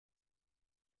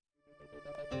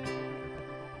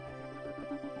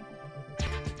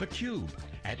theCUBE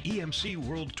at EMC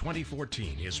World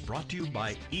 2014 is brought to you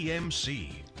by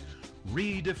EMC.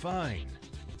 Redefine.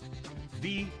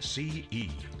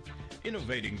 VCE.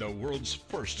 Innovating the world's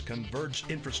first converged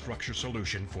infrastructure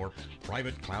solution for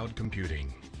private cloud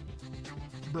computing.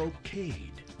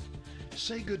 Brocade.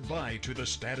 Say goodbye to the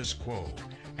status quo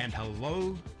and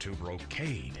hello to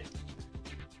Brocade.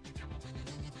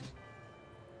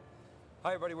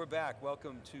 Hi everybody, we're back.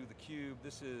 Welcome to theCUBE.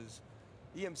 This is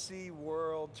EMC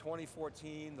World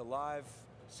 2014, the live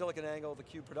SiliconANGLE,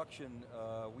 theCUBE production.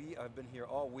 We have been here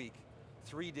all week,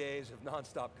 3 days of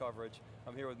non-stop coverage.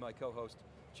 I'm here with my co-host,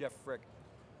 Jeff Frick.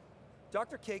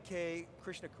 Dr. KK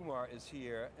Krishnakumar is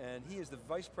here, and he is the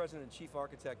Vice President and Chief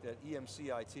Architect at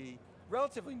EMC IT.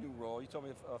 Relatively new role, you told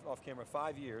me off camera,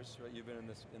 5 years, right? You've been in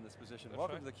this position. That's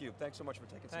Welcome right. to theCUBE, thanks so much for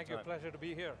taking some time. Thank you, pleasure to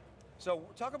be here. So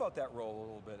talk about that role a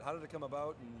little bit. How did it come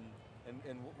about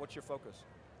and what's your focus?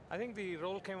 I think the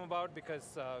role came about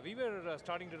because we were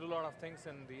starting to do a lot of things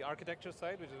in the architecture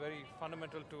side, which is very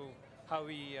fundamental to how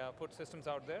we put systems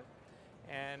out there.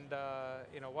 And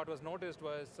what was noticed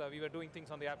was we were doing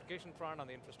things on the application front, on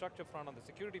the infrastructure front, on the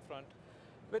security front,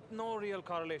 with no real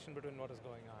correlation between what is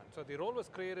going on. So the role was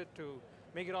created to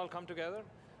make it all come together.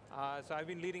 So I've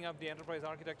been leading up the enterprise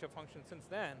architecture function since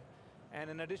then. And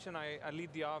in addition, I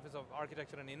lead the Office of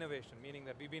Architecture and Innovation, meaning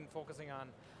that we've been focusing on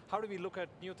how do we look at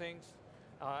new things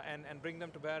and bring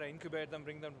them to bear, incubate them,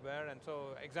 bring them to bear. And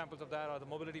so examples of that are the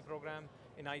mobility program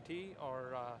in IT,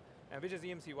 which is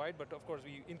EMC-wide, but of course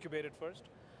we incubate it first.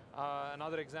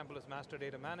 Another example is master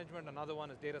data management, another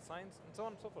one is data science, and so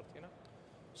on and so forth,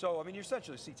 So, I mean, you're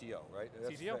essentially CTO, right?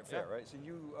 That's CTO, fair, yeah. right? So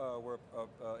you were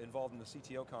involved in the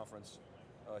CTO conference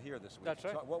here this week. That's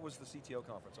right. So what was the CTO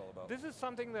conference all about? This is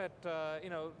something that,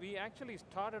 we actually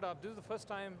started up, this is the first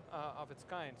time of its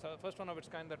kind, so the first one of its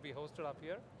kind that we hosted up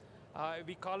here.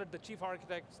 We call it the Chief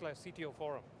Architect / CTO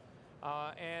Forum.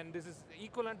 And this is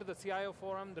equivalent to the CIO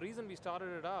Forum. The reason we started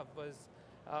it up was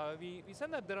we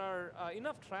said that there are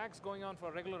enough tracks going on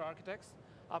for regular architects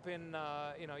up in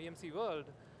EMC World,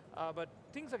 but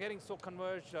things are getting so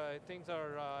converged, things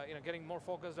are getting more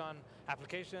focused on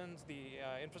applications, the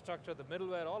infrastructure, the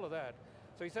middleware, all of that.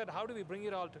 So he said, how do we bring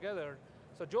it all together?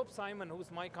 So Job Simon,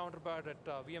 who's my counterpart at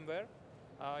VMware,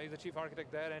 he's the chief architect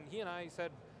there, and he and I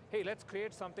said, hey, let's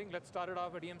create something, let's start it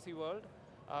off at EMC World,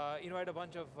 invite a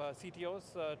bunch of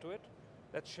CTOs to it,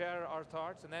 let's share our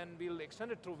thoughts, and then we'll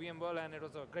extend it through VMworld, and it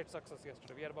was a great success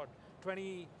yesterday. We had about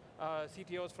 20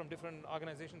 CTOs from different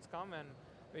organizations come, and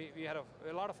we had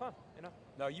a lot of fun,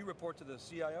 Now you report to the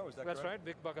CIO, is that correct? That's right,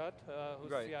 Vic Bhagat, who's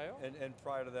right. CIO. And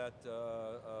prior to that,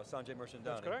 Sanjay Merchandani.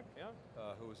 That's correct, yeah.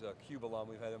 Who's a CUBE alum,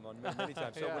 we've had him on many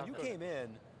times. So Yeah, when you came in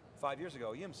 5 years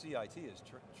ago, EMC IT has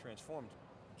transformed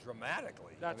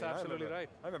dramatically. That's absolutely right.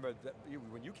 I remember that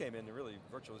when you came in, really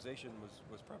virtualization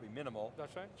was probably minimal.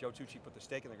 That's right. Joe Tucci put the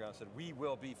stake in the ground and said, we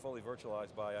will be fully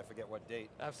virtualized by I forget what date.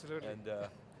 Absolutely. And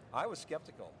I was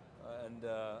skeptical,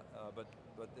 but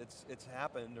it's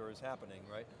happened or is happening,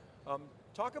 right?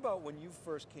 Talk about when you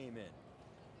first came in.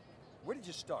 Where did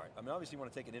you start? I mean, obviously you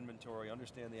want to take an inventory,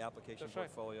 understand the application That's right.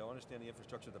 portfolio, understand the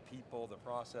infrastructure, the people, the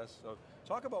process. So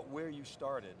talk about where you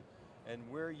started and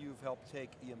where you've helped take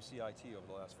EMC IT over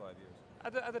the last 5 years.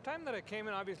 At the time that I came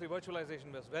in, obviously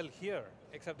virtualization was well here,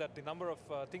 except that the number of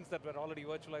things that were already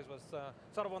virtualized was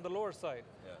sort of on the lower side.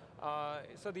 Yeah.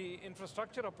 So the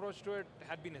infrastructure approach to it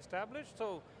had been established,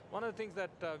 so one of the things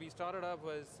that we started up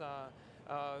was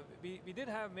we did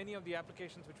have many of the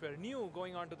applications which were new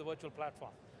going onto the virtual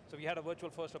platform. So we had a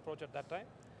virtual first approach at that time,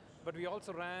 but we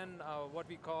also ran what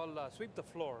we call sweep the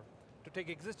floor, to take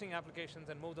existing applications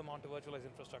and move them onto virtualized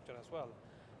infrastructure as well.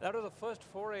 That was the first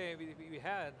foray we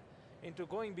had into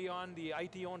going beyond the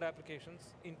IT-owned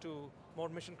applications into more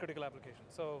mission-critical applications.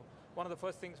 So one of the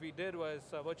first things we did was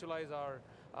virtualize our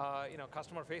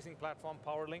customer-facing platform,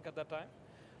 PowerLink at that time.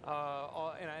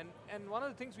 And one of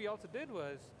the things we also did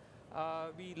was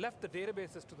we left the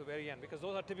databases to the very end, because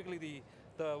those are typically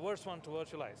the worst one to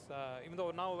virtualize. Even though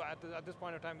now at this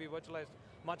point in time we virtualized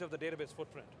much of the database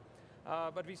footprint.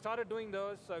 But we started doing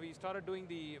those, we started doing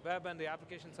the web and the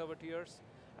application server tiers.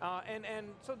 And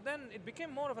so then it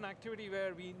became more of an activity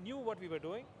where we knew what we were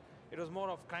doing. It was more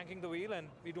of cranking the wheel, and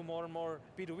we do more and more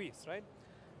P2Vs, right?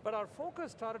 But our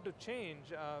focus started to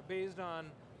change based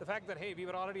on the fact that, hey, we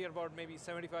were already at about maybe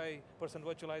 75%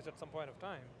 virtualized at some point of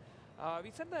time.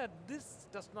 We said that this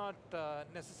does not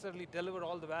necessarily deliver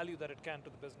all the value that it can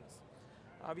to the business.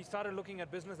 We started looking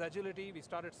at business agility. We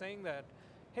started saying that,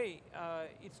 hey,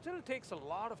 it still takes a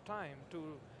lot of time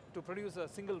to produce a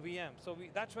single VM. So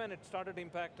that's when it started to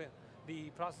impact the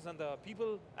process and the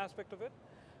people aspect of it.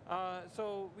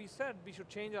 So we said we should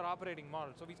change our operating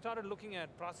model. So we started looking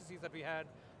at processes that we had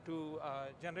to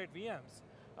generate VMs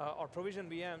or provision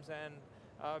VMs, and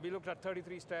we looked at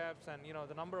 33 steps and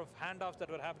the number of handoffs that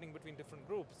were happening between different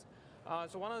groups.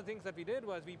 So one of the things that we did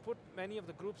was we put many of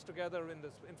the groups together in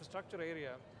this infrastructure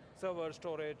area, server,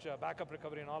 storage, backup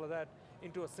recovery and all of that,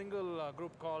 into a single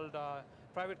group called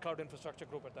Private Cloud Infrastructure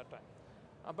Group at that time.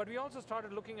 But we also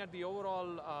started looking at the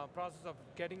overall process of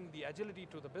getting the agility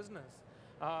to the business,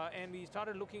 and we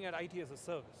started looking at IT as a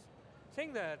service,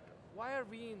 saying that why are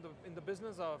we in the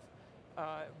business of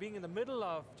being in the middle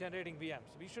of generating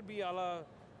VMs? We should be a la,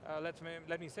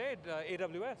 let me say it,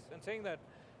 AWS, and saying that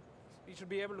you should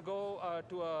be able to go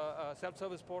to a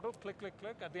self-service portal, click, click,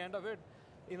 click, at the end of it,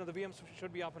 the VMs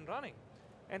should be up and running.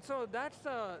 And so that's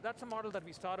a model that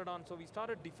we started on. So we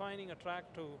started defining a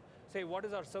track to say, what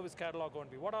is our service catalog going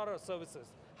to be? What are our services?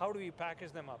 How do we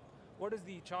package them up? What is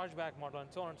the chargeback model, and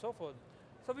so on and so forth.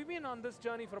 So we've been on this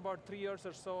journey for about 3 years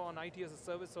or so on IT as a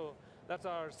service. So that's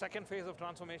our second phase of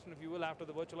transformation, if you will, after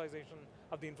the virtualization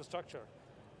of the infrastructure.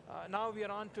 Now we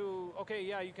are on to, okay,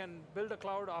 yeah, you can build a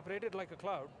cloud, operate it like a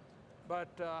cloud, but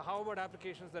how about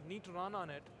applications that need to run on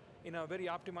it in a very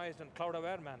optimized and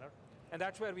cloud-aware manner? And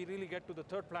that's where we really get to the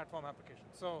third platform application.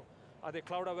 So are they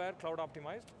cloud-aware,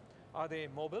 cloud-optimized? Are they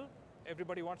mobile?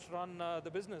 Everybody wants to run the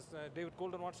business. David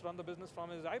Coulton wants to run the business from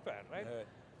his iPad, right?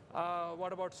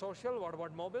 What about social? What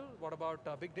about mobile? What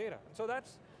about big data? And so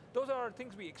those are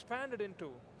things we expanded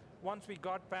into once we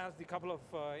got past the couple of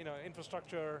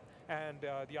infrastructure and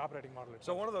the operating model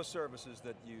itself. So one of those services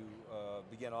that you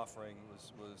began offering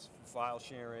was file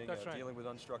sharing, That's right. Dealing with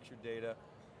unstructured data.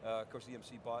 Of course,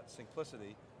 EMC bought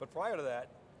Simplicity, but prior to that,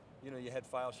 you had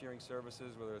file sharing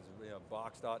services, whether it's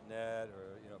Box.net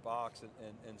or Box,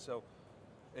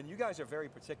 and you guys are very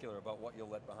particular about what you'll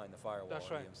let behind the firewall. That's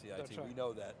right. EMC IT. That's right. We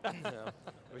know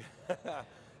that.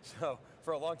 So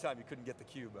for a long time, you couldn't get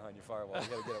theCUBE behind your firewall. You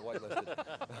got to get it whitelisted.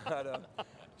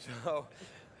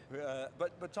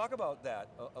 But talk about that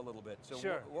a little bit. So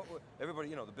sure. Everybody,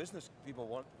 the business people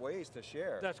want ways to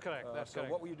share. That's correct, that's correct.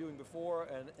 So what were you doing before,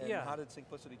 and yeah. how did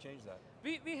Simplicity change that?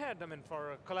 We had,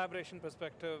 for a collaboration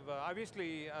perspective,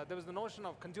 obviously there was the notion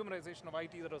of consumerization of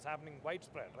IT that was happening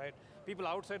widespread, right? People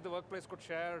outside the workplace could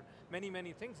share many,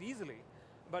 many things easily,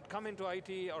 but come into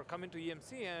IT or come into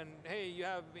EMC and, hey, you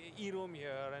have eRoom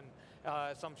here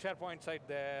and some SharePoint site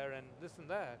there and this and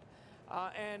that.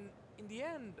 And in the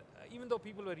end, even though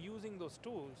people were using those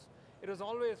tools, it was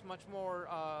always much more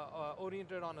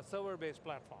oriented on a server-based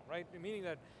platform, right? Meaning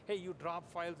that, hey, you drop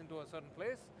files into a certain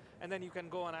place, and then you can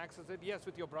go and access it, yes,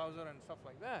 with your browser and stuff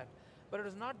like that. But it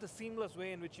is not the seamless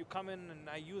way in which you come in and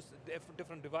I use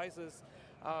different devices.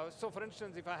 So for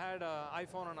instance, if I had an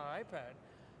iPhone or an iPad,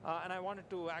 and I wanted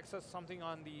to access something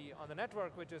on the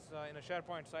network, which is in a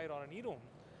SharePoint site or an eRoom,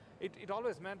 it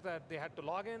always meant that they had to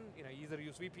log in, either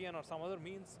use VPN or some other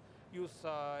means, use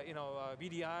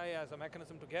VDI as a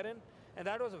mechanism to get in, and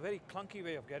that was a very clunky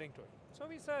way of getting to it. So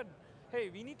we said, hey,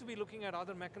 we need to be looking at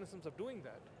other mechanisms of doing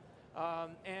that.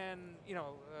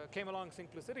 Came along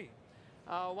Simplicity.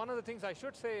 One of the things I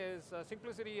should say is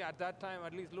Simplicity at that time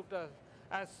at least looked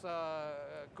as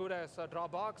good as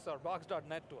Dropbox or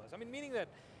Box.net to us. Meaning that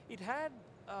it had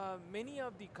many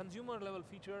of the consumer level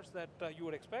features that you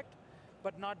would expect,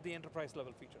 but not the enterprise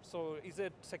level features. So is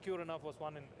it secure enough was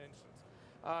one instance.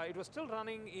 It was still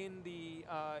running in the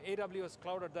AWS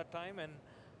cloud at that time, and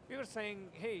we were saying,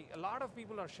 hey, a lot of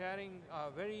people are sharing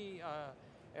very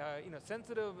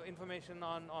sensitive information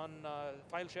on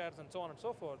file shares and so on and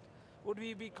so forth. Would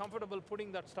we be comfortable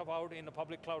putting that stuff out in a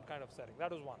public cloud kind of setting?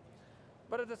 That was one.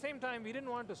 But at the same time, we didn't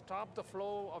want to stop the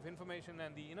flow of information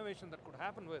and the innovation that could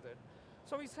happen with it.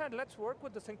 So we said, let's work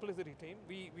with the Simplicity team.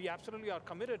 We absolutely are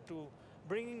committed to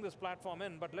bringing this platform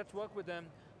in, but let's work with them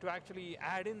to actually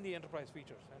add in the enterprise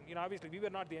features. And obviously we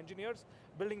were not the engineers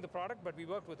building the product, but we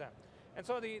worked with them. And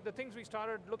so the things we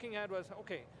started looking at was,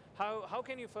 okay, how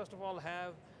can you first of all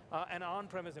have an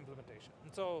on-premise implementation?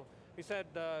 And so we said,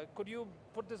 could you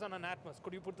put this on an Atmos?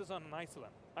 Could you put this on an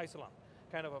Isilon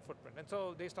kind of a footprint? And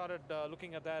so they started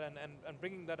looking at that and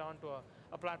bringing that onto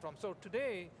a platform. So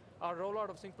today, our rollout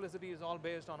of Simplicity is all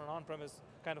based on an on-premise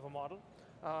kind of a model.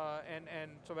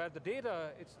 And so where the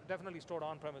data, it's definitely stored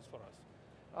on-premise for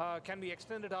us. Can we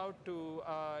extend it out to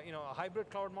a hybrid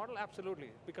cloud model?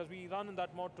 Absolutely, because we run in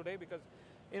that mode today because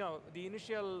the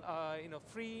initial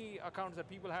free accounts that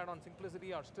people had on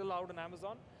Simplicity are still out in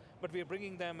Amazon, but we are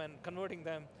bringing them and converting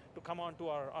them to come onto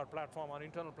our platform, our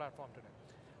internal platform today.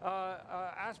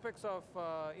 Aspects of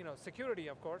security,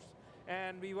 of course,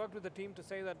 and we worked with the team to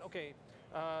say that, okay,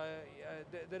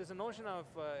 there is a notion of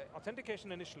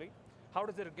authentication initially, how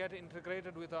does it get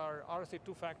integrated with our RSA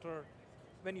two-factor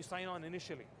when you sign on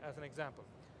initially, as an example.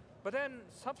 But then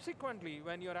subsequently,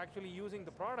 when you're actually using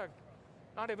the product,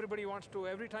 not everybody wants to,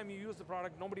 every time you use the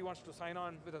product, nobody wants to sign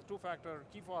on with a two-factor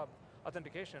key fob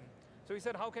authentication. So we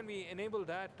said, how can we enable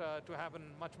that to happen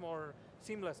much more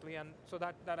seamlessly? And so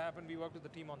that happened, we worked with the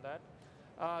team on that.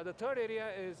 The third area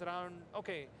is around,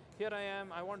 okay, here I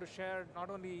am, I want to share not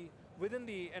only within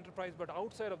the enterprise, but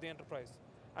outside of the enterprise.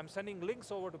 I'm sending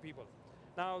links over to people.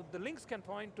 Now, the links can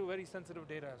point to very sensitive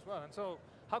data as well. And so,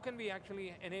 how can we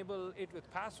actually enable it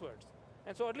with passwords?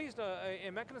 And so at least a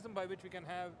mechanism by which we can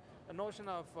have a notion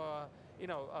of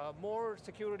more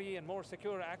security and more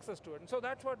secure access to it. And so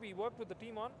that's what we worked with the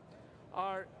team on.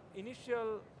 Our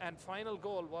initial and final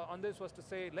goal on this was to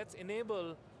say, let's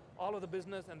enable all of the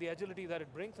business and the agility that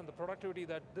it brings and the productivity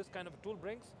that this kind of a tool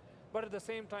brings, but at the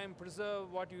same time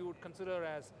preserve what you would consider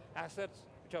as assets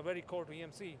which are very core to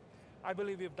EMC. I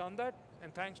believe we've done that,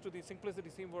 and thanks to the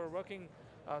Simplicity team who are working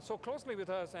so closely with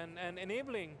us and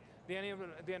enabling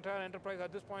the entire enterprise.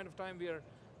 At this point of time, we are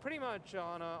pretty much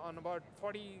on about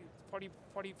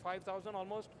 45,000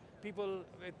 almost people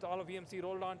with all of EMC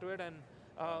rolled onto it, and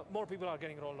more people are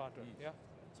getting rolled onto it, yeah.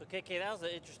 So KK, that was an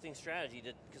interesting strategy,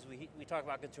 because we talk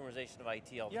about consumerization of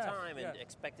IT all the time, and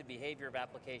expected behavior of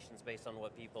applications based on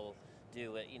what people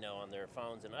do on their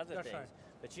phones and other things. Right.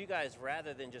 But you guys,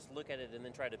 rather than just look at it and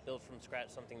then try to build from scratch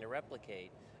something to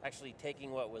replicate, actually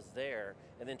taking what was there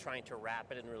and then trying to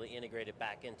wrap it and really integrate it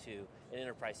back into an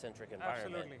enterprise-centric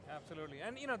environment. Absolutely,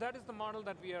 and that is the model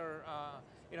that we are,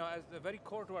 as very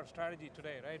core to our strategy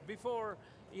today, right? Before,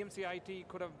 EMC IT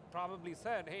could have probably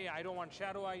said, hey, I don't want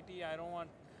shadow IT, I don't want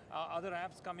other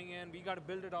apps coming in, we got to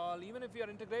build it all. Even if we are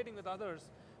integrating with others,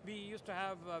 we used to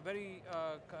have very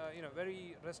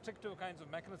restrictive kinds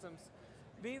of mechanisms.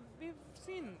 We've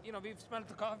seen, we've smelled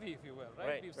the coffee, if you will,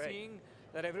 right? We've seen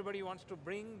that everybody wants to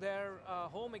bring their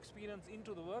home experience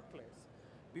into the workplace.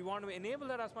 We want to enable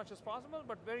that as much as possible,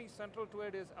 but very central to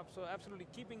it is absolutely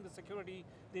keeping the security,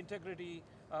 the integrity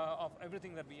of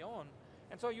everything that we own.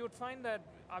 And so you would find that,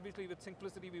 obviously with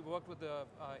Simplicity, we worked with the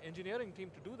engineering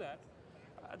team to do that.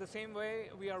 The same way,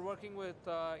 we are working with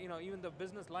even the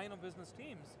line of business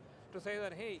teams to say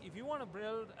that, hey, if you want to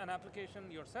build an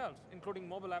application yourself, including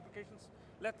mobile applications,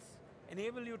 let's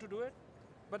enable you to do it.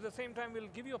 But at the same time, we'll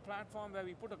give you a platform where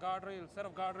we put a set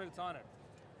of guardrails on it.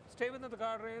 Stay within the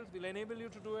guardrails, we'll enable you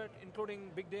to do it,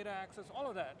 including big data access, all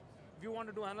of that. If you want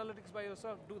to do analytics by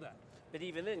yourself, do that. But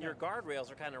even then, your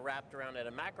guardrails are kind of wrapped around at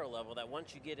a macro level that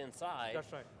once you get inside,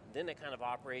 that's right. Then it kind of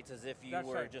operates as if you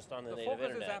were just on the native internet.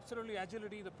 The focus is absolutely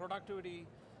agility, the productivity,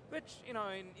 which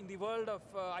in the world of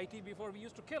IT before we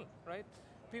used to kill, right?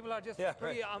 People are just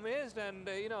pretty amazed, and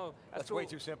that's way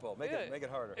too simple. Make it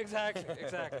harder. Exactly.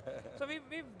 So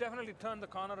we've definitely turned the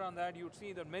corner on that. You'd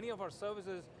see that many of our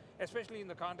services, especially in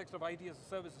the context of IT as a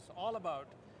service, is all about.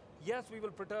 Yes, we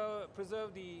will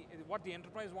preserve what the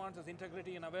enterprise wants as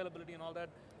integrity and availability and all that.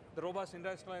 The robust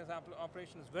industrialized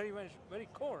operation is very, very, very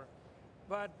core.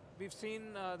 But we've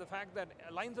seen the fact that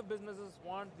lines of businesses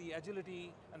want the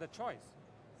agility and the choice.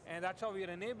 And that's how we are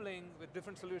enabling with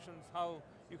different solutions how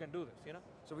you can do this,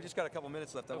 So we just got a couple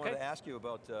minutes left. I wanted to ask you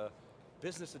about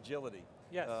business agility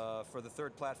for the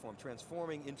third platform,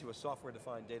 transforming into a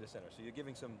software-defined data center. So you're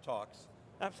giving some talks.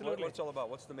 Absolutely. What's it all about?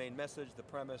 What's the main message, the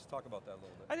premise? Talk about that a little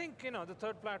bit. I think the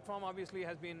third platform obviously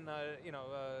has been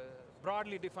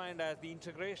broadly defined as the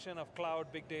integration of cloud,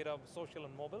 big data, social,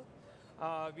 and mobile.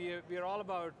 We are all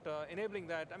about enabling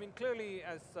that. I mean, clearly,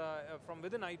 as from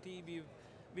within IT,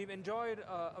 we've enjoyed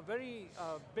a very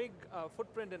big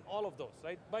footprint in all of those,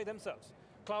 right, by themselves.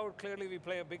 Cloud, clearly we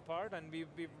play a big part, and we've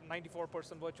 94%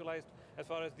 virtualized as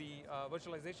far as the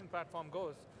virtualization platform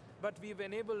goes. But we've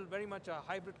enabled very much a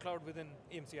hybrid cloud within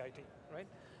EMC IT, right?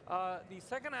 The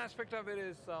second aspect of it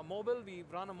is mobile.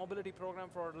 We've run a mobility program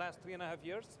for the last 3.5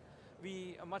 years.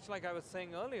 We, much like I was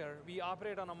saying earlier, we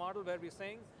operate on a model where we're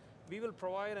saying we will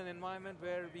provide an environment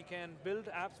where we can build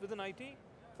apps within IT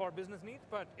for business needs,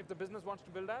 but if the business wants to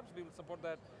build apps, we will support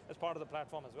that as part of the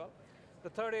platform as well. The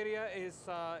third area is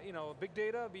big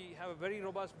data. We have a very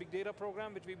robust big data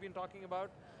program, which we've been talking about.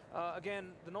 Again,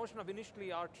 the notion of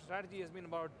initially our strategy has been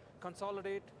about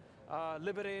consolidate,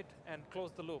 liberate, and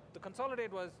close the loop. The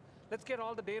consolidate was, let's get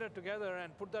all the data together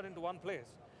and put that into one place.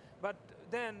 But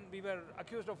then we were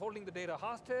accused of holding the data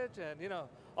hostage and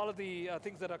all of the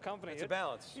things that accompany it. It's a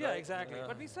balance, Yeah, right? exactly.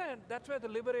 But we said, that's where the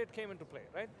liberate came into play,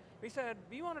 right? We said,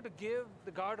 we wanted to give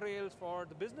the guardrails for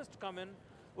the business to come in,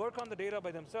 work on the data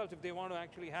by themselves if they want to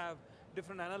actually have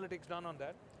different analytics done on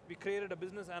that. We created a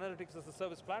business analytics as a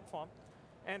service platform.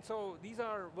 And so these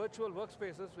are virtual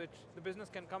workspaces which the business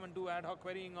can come and do ad hoc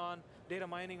querying on, data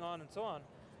mining on, and so on.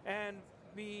 And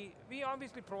we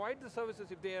obviously provide the services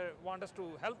if they want us to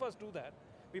help us do that.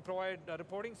 We provide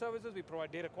reporting services, we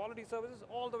provide data quality services,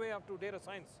 all the way up to data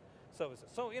science services.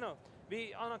 So,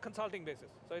 we on a consulting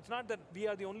basis. So it's not that we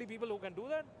are the only people who can do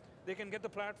that. They can get the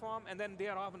platform and then they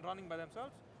are off and running by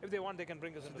themselves. If they want, they can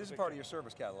bring us into the picture. This is part of your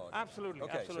service catalog. Absolutely,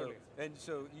 okay, absolutely.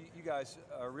 So you guys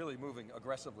are really moving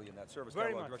aggressively in that service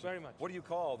catalog direction. Very much. What do you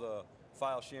call the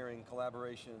file sharing,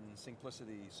 collaboration,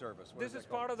 simplicity service? This is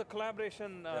part of the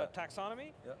collaboration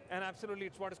taxonomy, and absolutely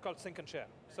it's what is called sync and share.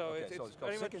 So it's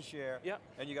called sync and share,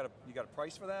 and you got a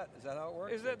price for that? Is that how it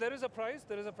works? There is a price,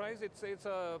 It's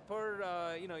a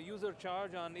per user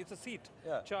charge on, it's a seat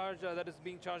charge that is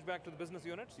being charged back to the business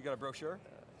units. You got a brochure?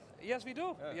 Yes, we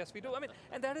do. Yeah. Yes, we do. I mean,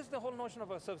 and that is the whole notion of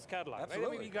a service catalog. Absolutely.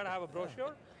 Right? I mean, we got to have a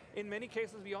brochure. In many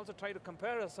cases, we also try to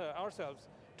compare ourselves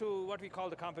to what we call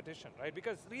the competition, right?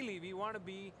 Because really, we want to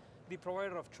be the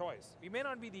provider of choice. We may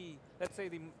not be the, let's say,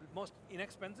 the most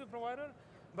inexpensive provider,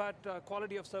 but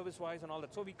quality of service-wise and all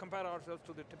that. So we compare ourselves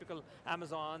to the typical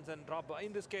Amazons and Dropbox.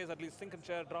 In this case, at least Sync and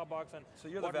Share, Dropbox, and so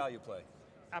you're the value play.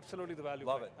 Absolutely the value.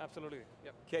 Love it. Absolutely,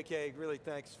 yep. KK, really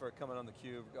thanks for coming on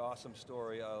theCUBE. Awesome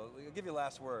story. I'll give you the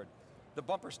last word. The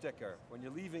bumper sticker, when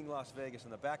you're leaving Las Vegas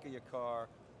in the back of your car,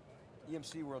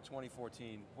 EMC World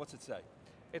 2014, what's it say?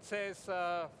 It says,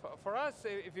 for us,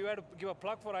 if you had to give a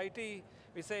plug for IT,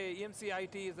 we say EMC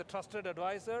IT is the trusted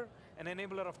advisor and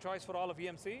enabler of choice for all of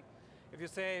EMC. If you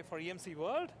say for EMC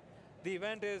World, the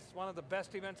event is one of the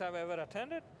best events I've ever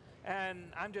attended.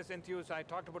 And I'm just enthused. I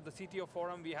talked about the CTO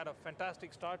forum. We had a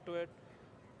fantastic start to it.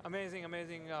 Amazing,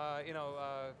 amazing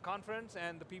conference,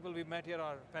 and the people we've met here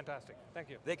are fantastic.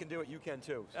 Thank you. They can do it, you can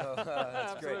too. So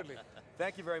that's Absolutely. Great.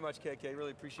 Thank you very much, KK.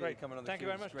 Really appreciate you coming on the Thank you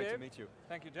very much, Great Dave. to meet you.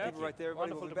 Thank you, Jeff. Keep it right there,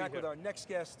 everybody. Wonderful We'll be back here. with our next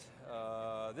guest.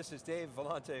 This is Dave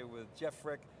Vellante with Jeff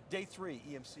Frick. Day 3,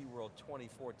 EMC World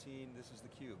 2014. This is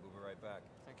theCUBE. We'll be right back.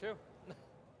 Thank you.